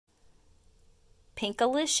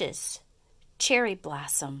Pinkalicious Cherry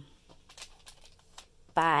Blossom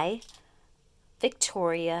by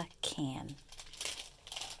Victoria Kann.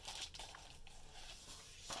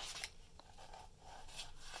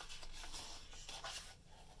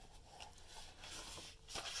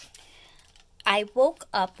 I woke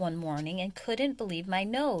up one morning and couldn't believe my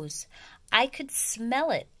nose. I could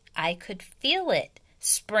smell it. I could feel it.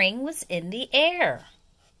 Spring was in the air.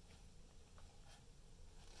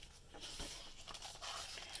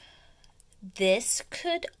 This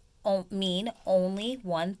could mean only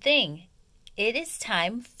one thing. It is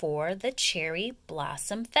time for the Cherry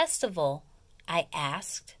Blossom Festival, I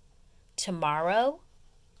asked. Tomorrow?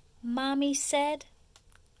 Mommy said.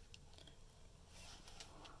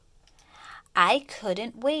 I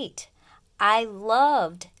couldn't wait. I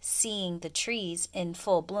loved seeing the trees in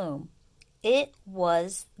full bloom. It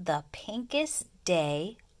was the pinkest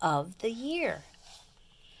day of the year.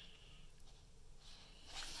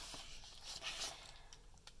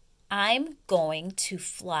 I'm going to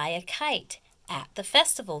fly a kite at the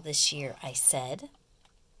festival this year, I said.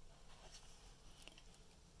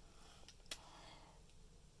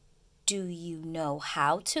 Do you know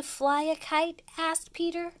how to fly a kite? Asked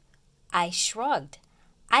Peter. I shrugged.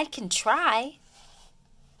 I can try.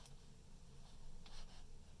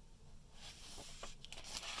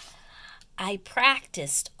 I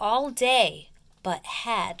practiced all day, but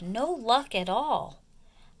had no luck at all.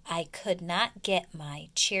 I could not get my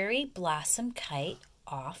cherry blossom kite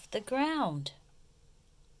off the ground.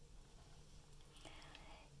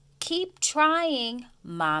 Keep trying,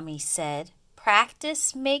 Mommy said.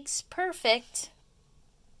 Practice makes perfect.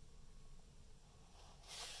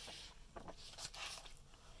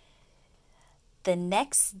 The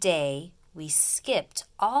next day, we skipped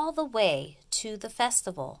all the way to the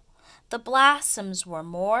festival. The blossoms were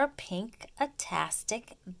more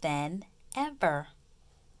pinkatastic than ever.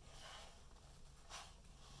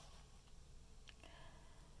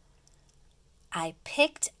 I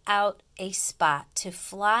picked out a spot to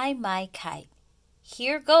fly my kite.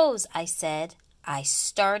 Here goes, I said. I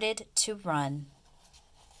started to run.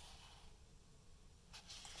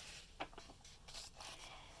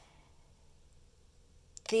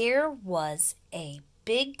 There was a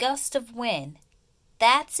big gust of wind.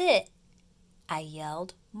 That's it, I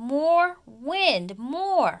yelled. More wind,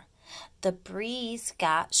 more. The breeze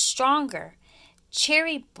got stronger.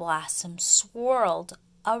 Cherry blossoms swirled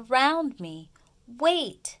around me.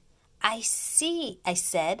 Wait, I see, I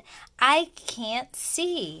said. I can't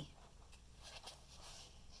see.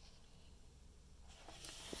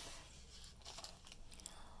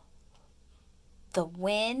 The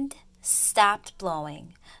wind stopped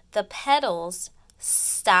blowing. The petals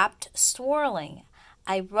stopped swirling.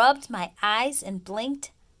 I rubbed my eyes and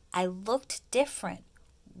blinked. I looked different.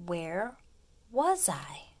 Where was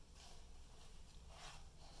I?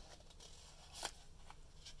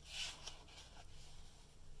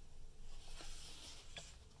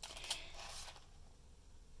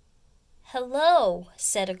 Hello,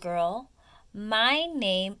 said a girl. My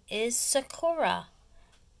name is Sakura.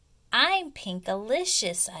 I'm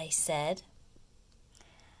Pinkalicious, I said.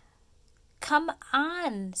 Come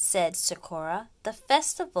on, said Sakura. The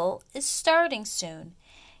festival is starting soon.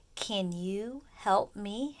 Can you help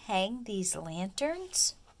me hang these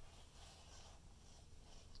lanterns?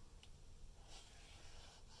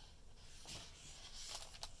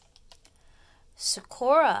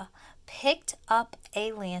 Sakura picked up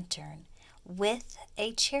a lantern with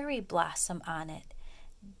a cherry blossom on it.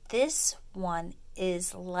 This one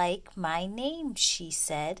is like my name, she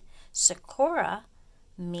said. Sakura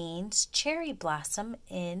means cherry blossom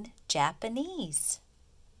in Japanese.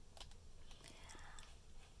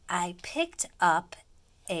 I picked up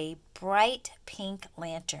a bright pink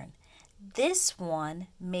lantern. This one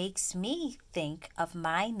makes me think of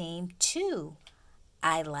my name too,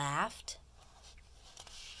 I laughed.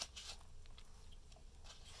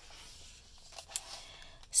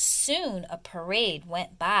 Soon a parade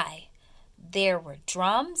went by. There were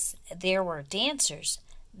drums, there were dancers,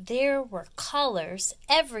 there were colors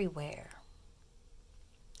everywhere.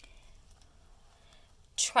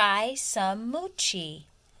 Try some mochi,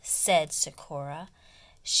 said Sakura.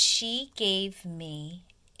 She gave me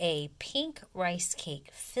a pink rice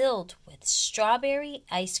cake filled with strawberry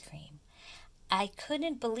ice cream. I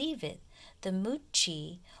couldn't believe it. The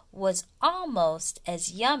mochi was almost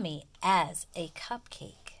as yummy as a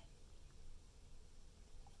cupcake.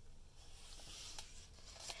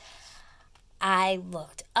 I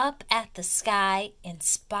looked up at the sky and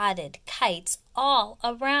spotted kites all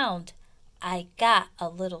around. I got a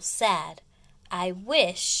little sad. I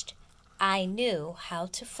wished I knew how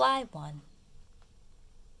to fly one.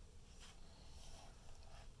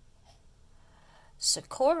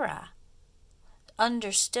 Sakura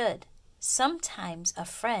understood. Sometimes a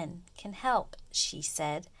friend can help, she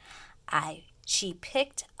said. She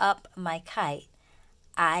picked up my kite.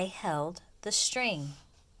 I held the string.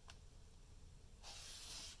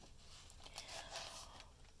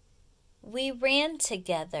 We ran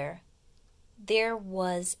together. There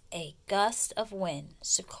was a gust of wind.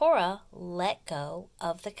 Sakura let go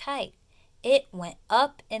of the kite. It went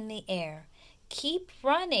up in the air. Keep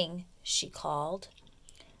running, she called.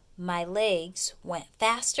 My legs went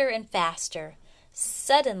faster and faster.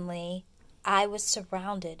 Suddenly, I was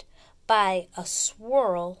surrounded by a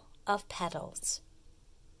swirl of petals.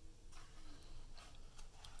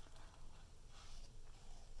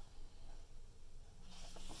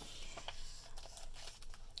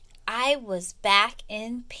 I was back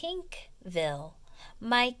in Pinkville.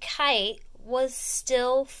 My kite was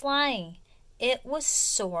still flying. It was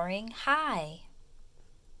soaring high.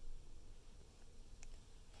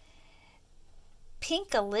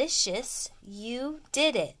 Pinkalicious, you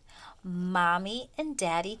did it. Mommy and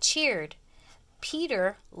Daddy cheered.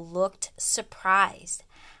 Peter looked surprised.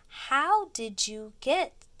 How did you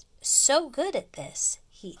get so good at this?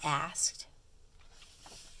 He asked.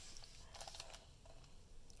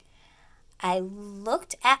 I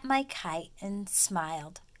looked at my kite and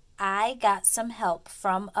smiled. I got some help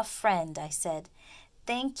from a friend, I said.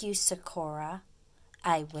 Thank you, Sakura,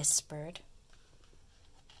 I whispered.